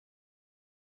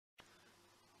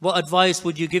What advice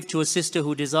would you give to a sister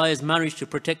who desires marriage to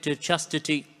protect her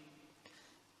chastity?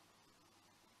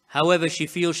 However, she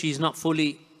feels she is not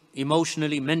fully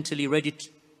emotionally, mentally ready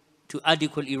to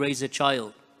adequately raise a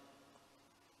child.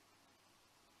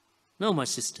 No, my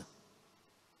sister.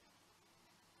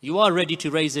 You are ready to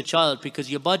raise a child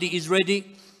because your body is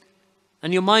ready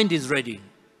and your mind is ready.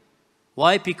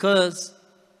 Why? Because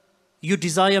you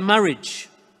desire marriage.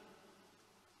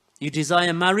 You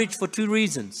desire marriage for two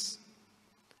reasons.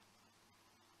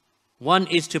 One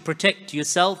is to protect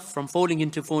yourself from falling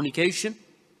into fornication.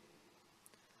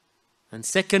 And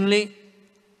secondly,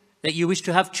 that you wish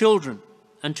to have children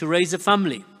and to raise a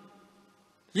family.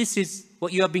 This is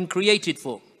what you have been created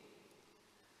for.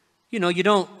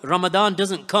 Ramadan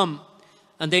doesn't come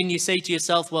and then you say to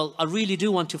yourself, well, I really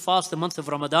do want to fast the month of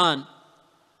Ramadan,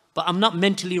 but I'm not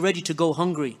mentally ready to go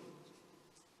hungry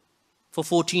for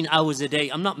 14 hours a day.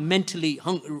 I'm not mentally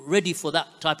ready for that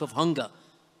type of hunger.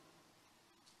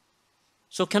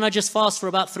 So can I just fast for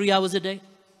about 3 hours a day?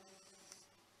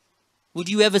 Would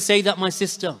you ever say that, my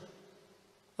sister?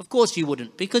 Of course you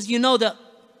wouldn't, because you know that,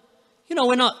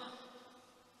 we're not.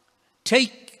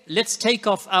 Let's take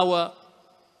off our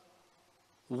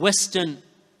Western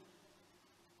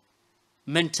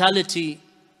mentality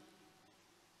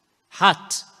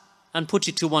hat and put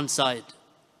it to one side.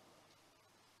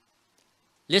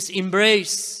 Let's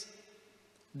embrace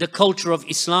the culture of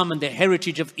Islam and the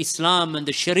heritage of Islam and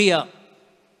the Sharia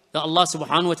that Allah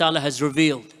subhanahu wa ta'ala has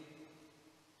revealed.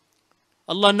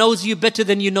 Allah knows you better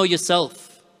than you know yourself.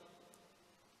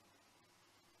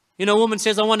 A woman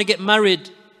says, I want to get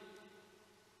married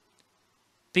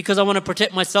because I want to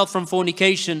protect myself from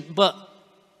fornication, but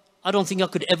I don't think I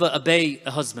could ever obey a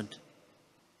husband.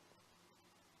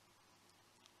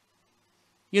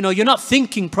 You're not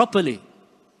thinking properly.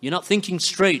 You're not thinking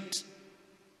straight.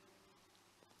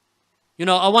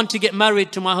 I want to get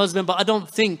married to my husband, but I don't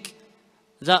think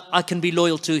that I can be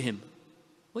loyal to him.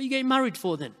 What are you getting married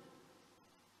for then?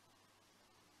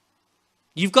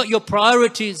 You've got your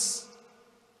priorities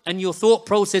and your thought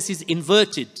process is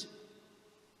inverted.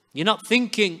 You're not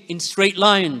thinking in straight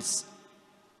lines.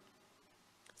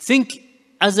 Think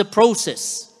as a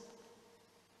process.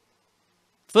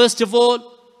 First of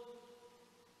all,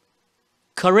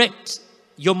 correct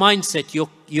your mindset,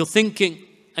 your thinking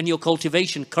and your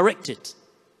cultivation. Correct it.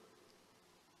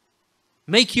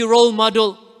 Make your role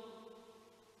model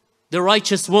the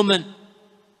righteous woman,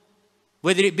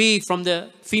 whether it be from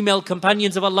the female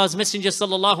companions of Allah's Messenger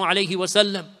sallallahu alaihi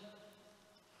wasallam,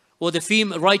 or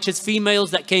the righteous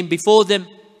females that came before them,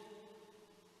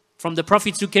 from the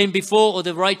prophets who came before, or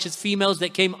the righteous females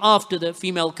that came after the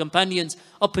female companions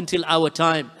up until our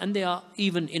time. And they are,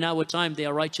 even in our time, they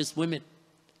are righteous women.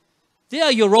 They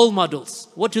are your role models.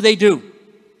 What do? They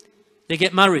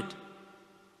get married.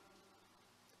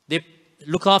 They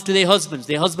look after their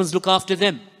husbands look after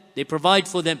them. They provide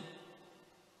for them.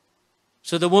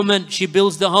 So the woman, she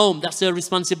builds the home. That's her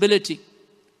responsibility.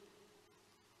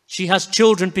 She has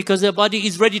children because her body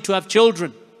is ready to have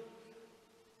children.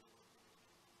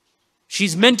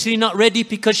 She's mentally not ready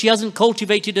because she hasn't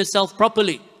cultivated herself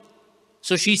properly.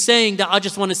 So she's saying that I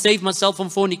just want to save myself from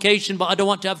fornication, but I don't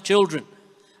want to have children.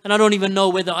 And I don't even know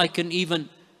whether I can even,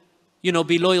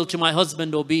 be loyal to my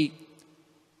husband or be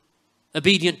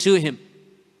obedient to him.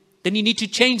 Then you need to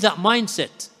change that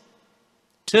mindset.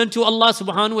 Turn to Allah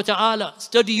subhanahu wa ta'ala.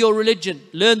 Study your religion.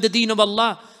 Learn the deen of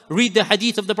Allah. Read the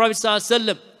hadith of the Prophet sallallahu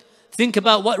alaihi wasallam. Think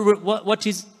about what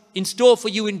is in store for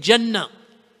you in Jannah.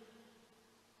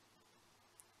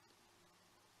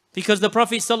 Because the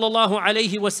Prophet sallallahu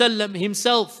alaihi wasallam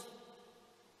himself,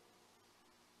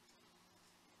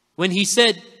 when he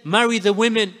said, marry the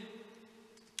women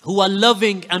who are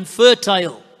loving and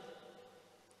fertile.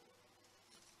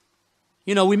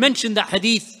 We mentioned that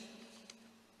hadith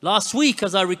last week,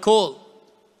 as I recall,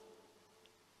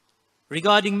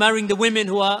 regarding marrying the women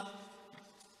who are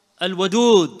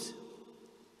al-wadud,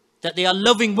 that they are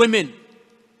loving women.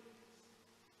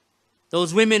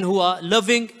 Those women who are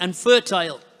loving and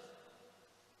fertile.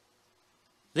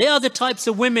 They are the types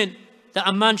of women that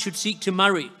a man should seek to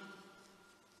marry.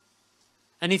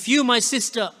 And if you, my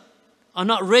sister, are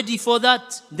not ready for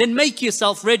that, then make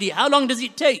yourself ready. How long does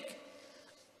it take?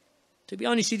 To be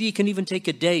honest with you, it can even take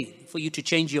a day for you to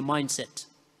change your mindset.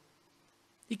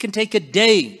 It can take a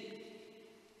day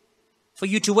for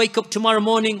you to wake up tomorrow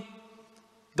morning,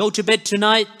 go to bed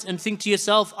tonight and think to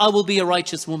yourself, I will be a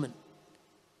righteous woman.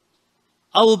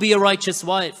 I will be a righteous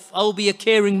wife. I will be a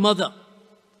caring mother.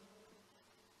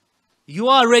 You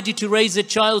are ready to raise a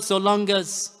child so long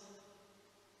as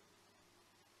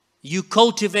you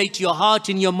cultivate your heart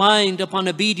and your mind upon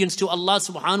obedience to Allah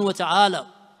subhanahu wa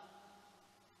ta'ala.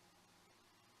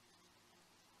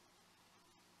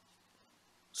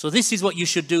 So this is what you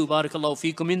should do, barakallahu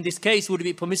feekum. In this case, would it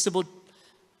be permissible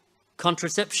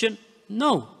contraception?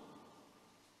 No.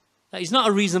 That is not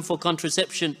a reason for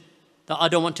contraception, that I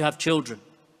don't want to have children.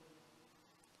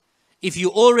 If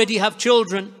you already have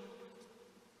children,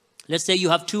 let's say you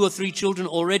have 2 or 3 children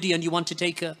already and you want to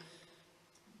take a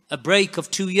break of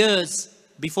 2 years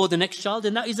before the next child,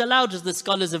 and that is allowed, as the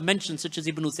scholars have mentioned, such as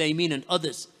Ibn Uthaymeen and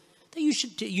others, that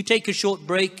you take a short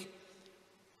break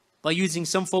by using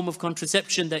some form of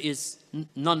contraception that is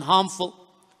non-harmful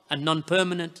and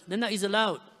non-permanent, then that is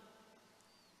allowed.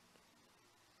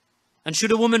 And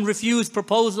should a woman refuse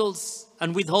proposals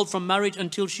and withhold from marriage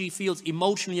until she feels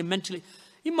emotionally and mentally,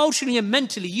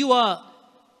 you are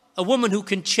a woman who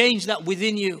can change that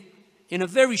within you in a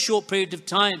very short period of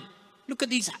time. Look at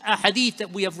these hadith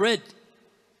that we have read.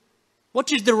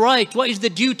 What is the right, what is the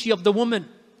duty of the woman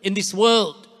in this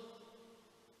world,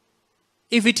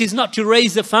 if it is not to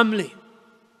raise a family?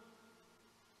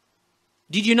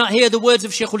 Did you not hear the words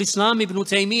of Shaykh al-Islam Ibn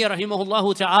Taymiyyah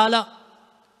rahimahullah ta'ala,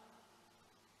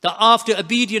 that after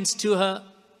obedience to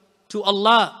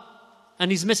Allah and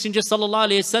His Messenger sallallahu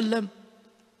alayhi wasallam,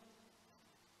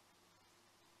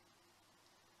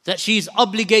 that she is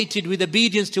obligated with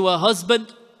obedience to her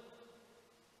husband?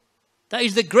 That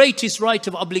is the greatest right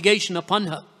of obligation upon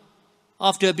her,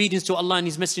 after obedience to Allah and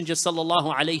His Messenger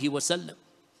sallallahu alayhi wasallam.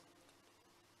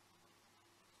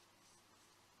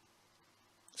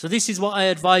 So this is what I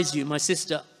advise you, my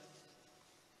sister.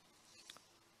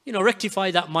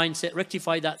 Rectify that mindset,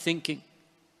 rectify that thinking,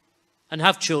 and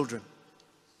have children.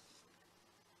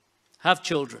 Have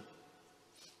children.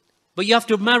 But you have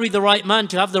to marry the right man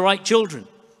to have the right children.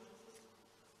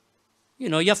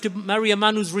 You have to marry a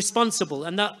man who's responsible.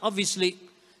 And that obviously,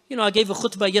 I gave a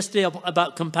khutbah yesterday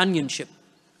about companionship.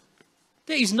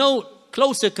 There is no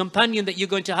closer companion that you're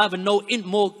going to have, and no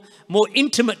more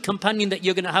intimate companion that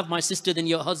you're going to have, my sister, than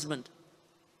your husband.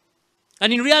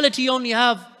 And in reality, you only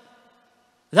have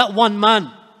that one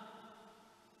man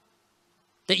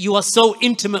that you are so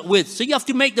intimate with. So you have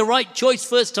to make the right choice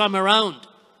first time around.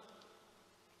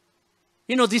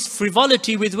 This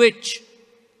frivolity with which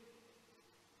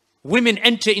women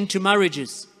enter into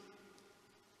marriages.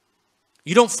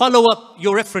 You don't follow up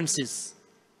your references.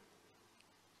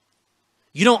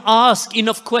 You don't ask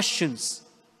enough questions.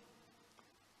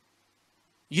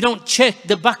 You don't check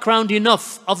the background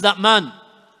enough of that man.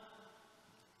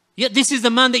 Yet this is the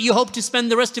man that you hope to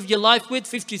spend the rest of your life with,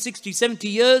 50, 60, 70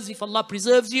 years, if Allah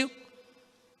preserves you.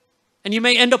 And you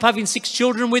may end up having 6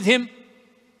 children with him,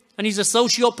 and he's a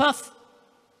sociopath.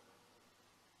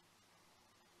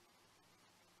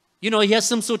 He has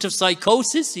some sort of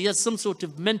psychosis, he has some sort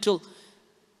of mental,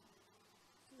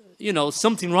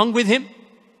 something wrong with him.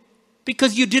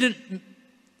 Because you didn't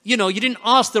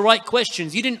ask the right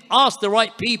questions, you didn't ask the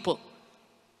right people.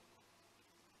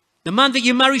 The man that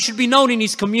you marry should be known in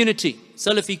his community,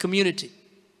 Salafi community.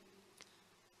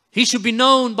 He should be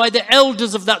known by the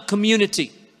elders of that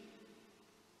community.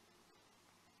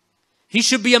 He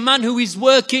should be a man who is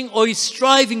working or is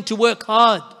striving to work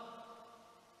hard.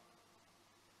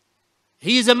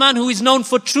 He is a man who is known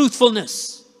for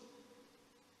truthfulness.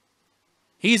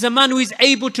 He is a man who is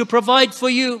able to provide for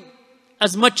you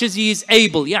as much as he is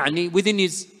able, within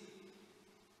his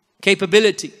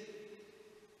capability.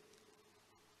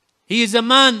 He is a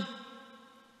man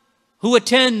who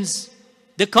attends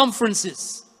the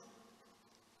conferences.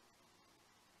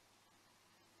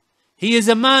 He is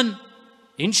a man,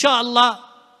 inshallah,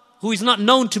 who is not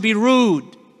known to be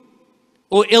rude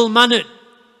or ill-mannered,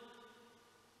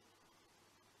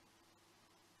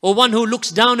 or one who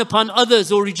looks down upon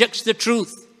others or rejects the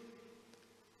truth.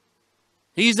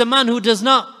 He is a man who does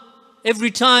not,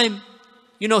 every time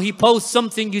he posts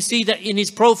something, you see that in his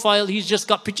profile he's just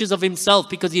got pictures of himself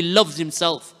because he loves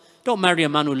himself. Don't marry a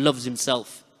man who loves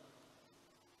himself.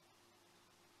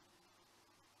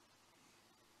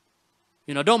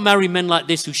 Don't marry men like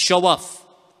this who show off.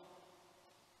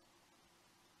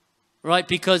 Right?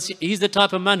 Because he's the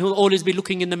type of man who will always be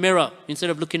looking in the mirror instead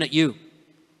of looking at you.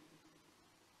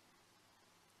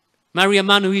 Marry a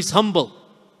man who is humble,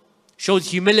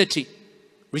 shows humility,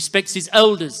 respects his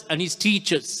elders and his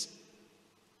teachers.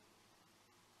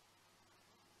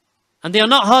 And they are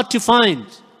not hard to find.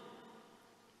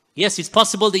 Yes, it's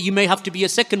possible that you may have to be a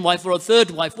second wife or a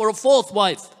third wife or a fourth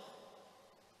wife.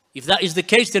 If that is the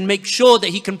case, then make sure that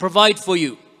he can provide for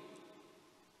you.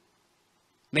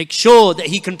 Make sure that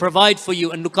he can provide for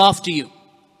you and look after you.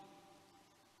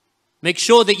 Make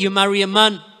sure that you marry a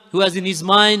man who has in his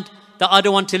mind that I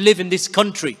don't want to live in this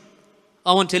country.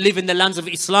 I want to live in the lands of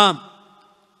Islam.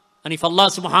 And if Allah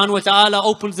subhanahu wa ta'ala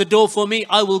opens the door for me,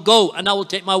 I will go and I will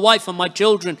take my wife and my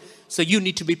children So you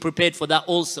need to be prepared for that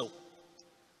also.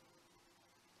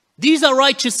 These are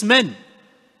righteous men.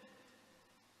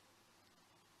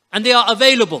 And they are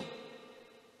available.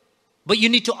 But you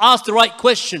need to ask the right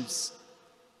questions.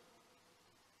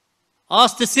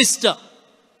 Ask the sister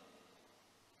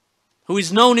who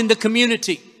is known in the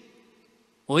community.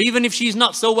 Or even if she is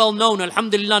not so well known,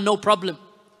 alhamdulillah, no problem.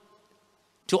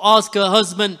 To ask her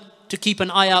husband to keep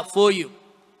an eye out for you.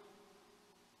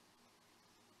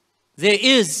 There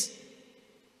is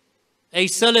a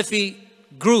Salafi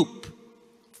group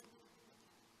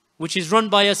which is run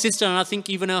by a sister and I think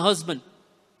even her husband,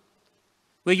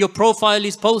 where your profile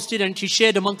is posted and she's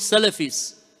shared amongst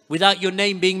Salafis without your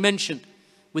name being mentioned,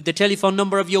 with the telephone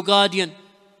number of your guardian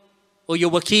or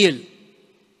your wakil,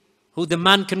 who the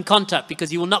man can contact,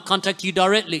 because he will not contact you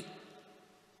directly.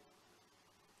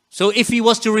 So if he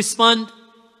was to respond,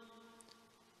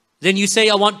 then you say,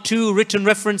 I want 2 written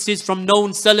references from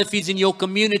known Salafis in your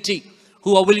community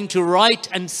who are willing to write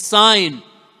and sign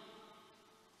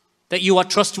that you are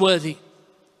trustworthy,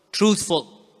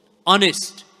 truthful,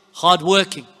 honest,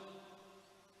 hardworking,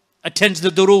 attends the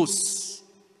durus.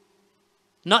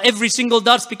 Not every single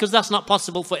dars, because that's not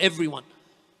possible for everyone.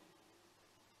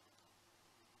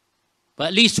 But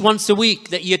at least once a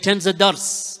week that he attends a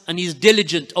dars and he's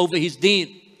diligent over his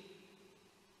deen.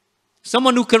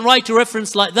 Someone who can write a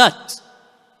reference like that.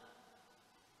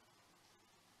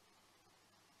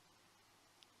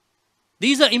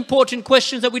 These are important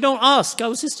questions that we don't ask.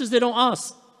 Our sisters, they don't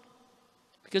ask.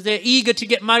 Because they're eager to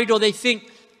get married, or they think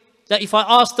that if I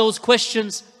ask those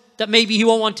questions, that maybe he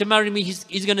won't want to marry me.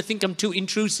 He's going to think I'm too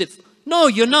intrusive. No,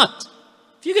 you're not.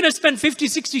 If you're going to spend 50,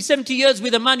 60, 70 years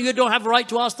with a man, you don't have a right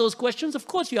to ask those questions. Of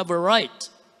course you have a right.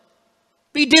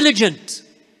 Be diligent.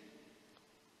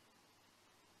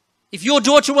 If your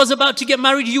daughter was about to get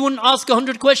married, you wouldn't ask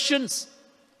 100 questions.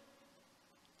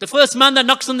 The first man that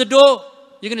knocks on the door,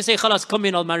 you're going to say, Khalas, come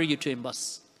in, I'll marry you to him,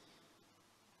 bas.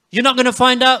 You're not going to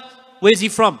find out, where's he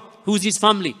from? Who's his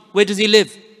family? Where does he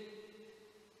live?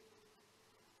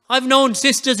 I've known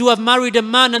sisters who have married a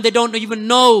man and they don't even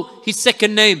know his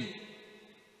second name.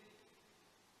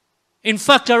 In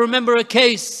fact, I remember a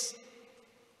case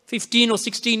 15 or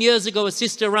 16 years ago. A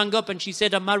sister rang up and she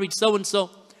said, I married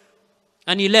so-and-so.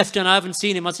 And he left and I haven't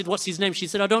seen him. I said, what's his name? She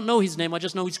said, I don't know his name. I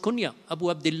just know his kunya, Abu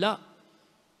Abdullah.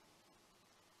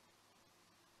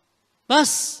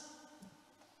 Bas.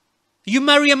 You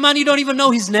marry a man, you don't even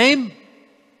know his name.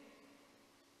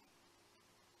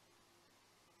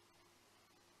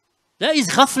 That is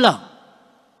ghafla.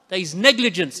 That is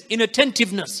negligence,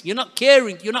 inattentiveness. You're not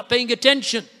caring. You're not paying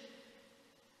attention.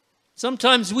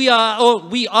 Sometimes we are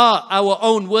our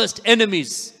own worst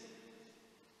enemies.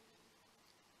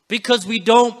 Because we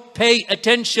don't pay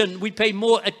attention. We pay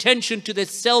more attention to the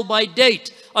sell-by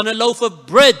date on a loaf of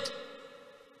bread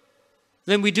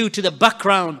than we do to the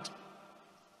background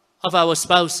of our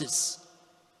spouses.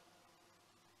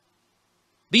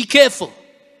 Be careful.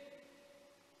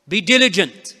 Be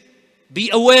diligent. Be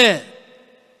aware.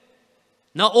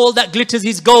 Not all that glitters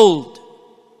is gold.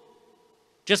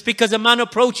 Just because a man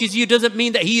approaches you doesn't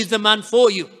mean that he is the man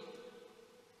for you.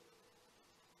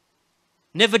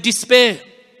 Never despair.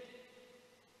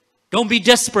 Don't be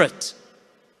desperate.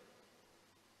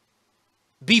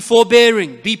 Be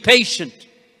forbearing. Be patient.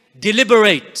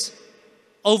 Deliberate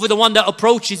over the one that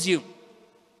approaches you.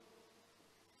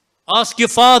 Ask your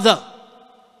father.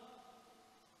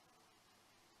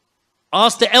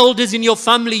 Ask the elders in your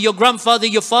family, your grandfather,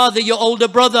 your father, your older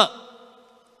brother.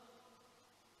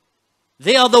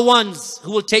 They are the ones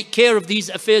who will take care of these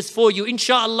affairs for you,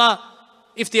 inshallah,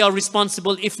 if they are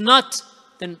responsible. If not,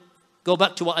 then go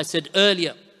back to what I said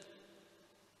earlier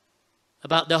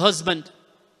about the husband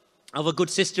of a good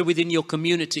sister within your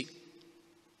community.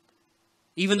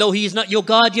 Even though he is not your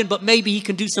guardian, but maybe he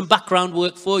can do some background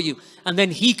work for you. And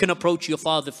then he can approach your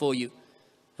father for you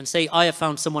and say, I have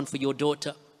found someone for your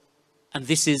daughter. And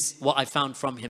this is what I found from him.